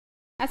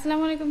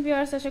আসসালামু আলাইকুম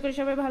ভিউয়ার্স, আশা করি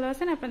সবাই ভালো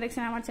আছেন। আপনারা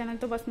দেখছেন আমার চ্যানেল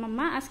তো বস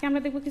মাম্মা। আজকে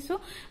আমরা দেখব কিছু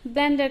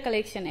ব্লেন্ডার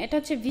কালেকশন। এটা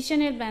হচ্ছে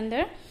ভিশনের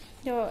ব্লেন্ডার।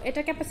 তো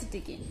এটা ক্যাপাসিটি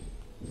কি?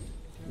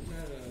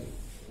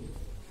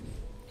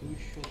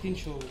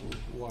 300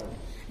 ওয়াট।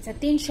 আচ্ছা,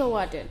 300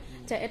 ওয়াটের।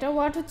 আচ্ছা, এটা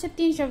ওয়াট হচ্ছে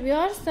 300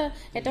 ভিউয়ার্স।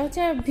 এটা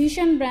হচ্ছে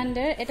ভিশন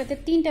ব্র্যান্ডের। এটাতে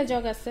 3টা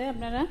জগ আছে,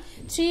 আপনারা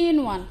 3 in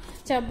 1।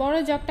 আচ্ছা, বড়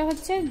জগটা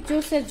হচ্ছে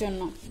জুসের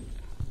জন্য,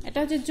 এটা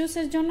হচ্ছে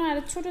জুসের জন্য। আর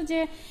ছোট যে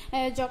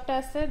জগটা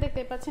আছে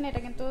দেখতে পাচ্ছেন, এটা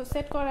কিন্তু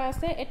সেট করা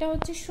আছে। এটা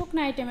হচ্ছে শুকনো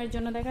আইটেমের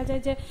জন্য, দেখা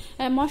যায় যে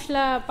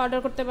মশলা পাউডার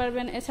করতে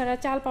পারবেন, এছাড়া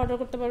চাল পাউডার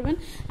করতে পারবেন।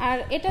 আর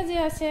এটা যে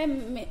আছে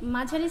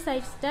মাঝারি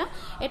সাইজটা,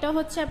 এটা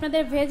হচ্ছে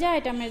আপনাদের ভেজা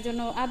আইটেমের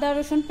জন্য, আদা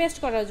রসুন পেস্ট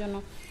করার জন্য।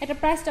 এটা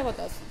প্রাইসটা কত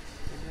আছে?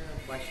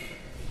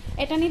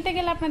 এটা নিতে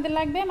গেলে আপনাদের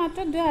লাগবে মাত্র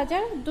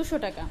 2200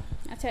 টাকা।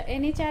 আচ্ছা, এর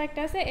নিচে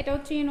আরেকটা আছে, এটাও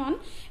 3 in 1।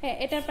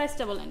 এটার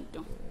প্রাইসটা বলেন একটু।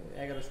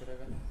 1100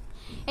 টাকা।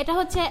 এটা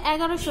হচ্ছে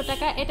 1100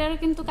 টাকা। এটারও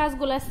কিন্তু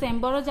কাজগুলো সেম।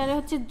 বড় জারে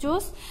হচ্ছে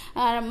জুস,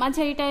 আর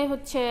মাঝারিটাই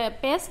হচ্ছে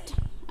পেস্ট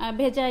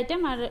ভেজা আইটেম,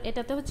 আর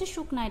এটাতে হচ্ছে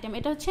শুকনো আইটেম।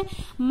 এটা হচ্ছে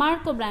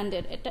মার্কো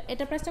ব্র্যান্ডের।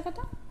 এটা প্রাইসটা কত?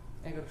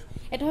 1100।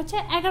 এটা হচ্ছে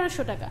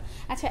 1100 টাকা।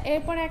 আচ্ছা,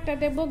 এরপরে একটা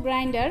দেখবো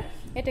গ্রাইন্ডার।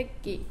 এটা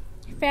কি?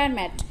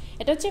 ফেয়ারম্যাট।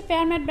 এটা হচ্ছে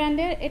ফেয়ারম্যাট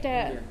ব্র্যান্ডের। এটা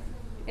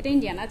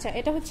ইন্ডিয়ান। আচ্ছা,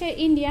 এটা হচ্ছে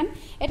ইন্ডিয়ান।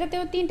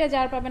 এটাতেও 3টা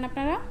জার পাবেন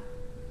আপনারা।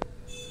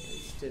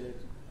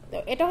 তো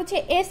এটা হচ্ছে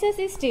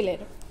এসএসসি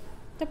স্টিলের।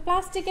 তো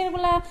প্লাস্টিকের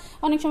গুলা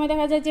অনেক সময়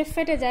দেখা যায় যে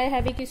ফেটে যায়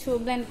হেভি কিছু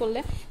ব্লেন্ড করলে,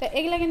 তো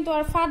এগুলা কিন্তু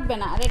আর ফাটবে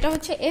না। আর এটা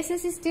হচ্ছে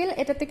এসএসসি স্টিল,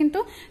 এটাতে কিন্তু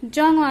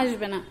জংও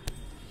আসবে না।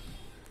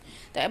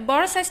 তো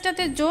বড়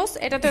সাইজটাতে জুস,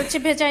 এটাতে হচ্ছে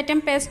ভেজা আইটেম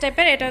পেস্ট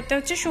টাইপের, এটাতে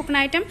হচ্ছে শুকনো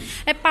আইটেম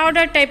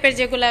পাউডার টাইপের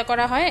যেগুলো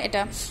করা হয়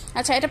এটা।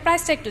 আচ্ছা, এটা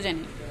প্রাইসটা একটু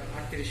জানি।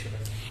 3800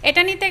 টাকা।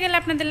 এটা নিতে গেলে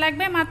আপনাদের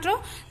লাগবে মাত্র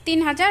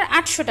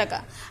 3800 টাকা।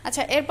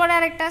 আচ্ছা, এরপরে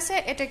আরেকটা আছে,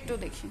 এটা একটু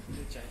দেখি।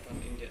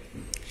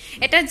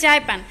 এটা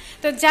জাইপান।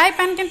 তো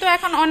জাইপান কিন্তু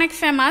এখন অনেক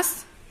ফেমাস।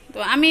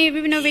 তো আমি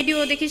বিভিন্ন ভিডিও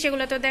দেখি,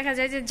 সেগুলো তো দেখা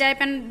যায় যে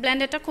জাইপান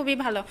ব্লেন্ডারটা খুবই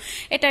ভালো।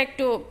 এটা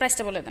একটু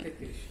প্রাইসটা বলে দেন।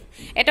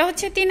 এটা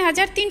হচ্ছে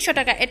 3300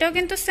 টাকা। এটাও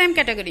কিন্তু সেম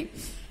ক্যাটাগরি।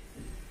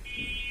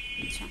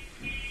 আচ্ছা,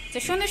 তো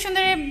সুন্দর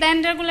সুন্দর এই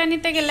ব্লেন্ডারগুলো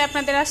নিতে গেলে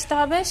আপনাদের আসতে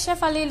হবে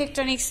শেফালি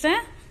ইলেকট্রনিক্সে।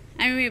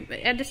 আমি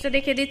অ্যাড্রেসটা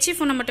দেখিয়ে দিচ্ছি,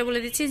 ফোন নাম্বারটা বলে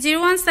দিচ্ছি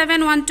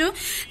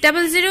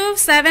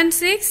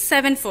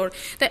 01712007674।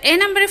 তো এই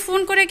নাম্বারে ফোন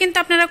করে কিন্তু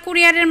আপনারা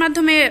কুরিয়ারের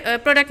মাধ্যমে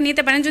প্রোডাক্ট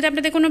নিতে পারেন। যদি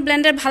আপনাদের কোনো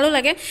ব্লেন্ডার ভালো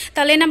লাগে,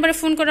 তাহলে এই নাম্বারে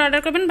ফোন করে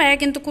অর্ডার করবেন, ভাইয়া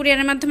কিন্তু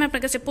কুরিয়ারের মাধ্যমে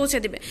আপনার কাছে পৌঁছে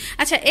দিবে।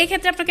 আচ্ছা, এই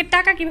ক্ষেত্রে আপনাকে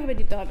টাকা কিভাবে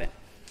দিতে হবে?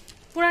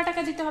 পুরো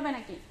টাকা দিতে হবে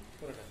নাকি?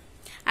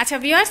 আচ্ছা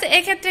ভিউয়ার্স,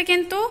 এই ক্ষেত্রে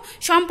কিন্তু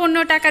সম্পূর্ণ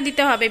টাকা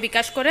দিতে হবে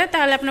বিকাশ করে,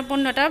 তাহলে আপনার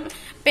পণ্যটা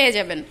পেয়ে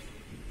যাবেন।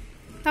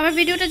 আমার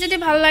ভিডিওটা যদি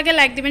ভালো লাগে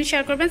লাইক দিবেন,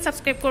 শেয়ার করবেন,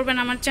 সাবস্ক্রাইব করবেন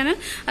আমার চ্যানেল।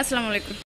 আসসালামু আলাইকুম।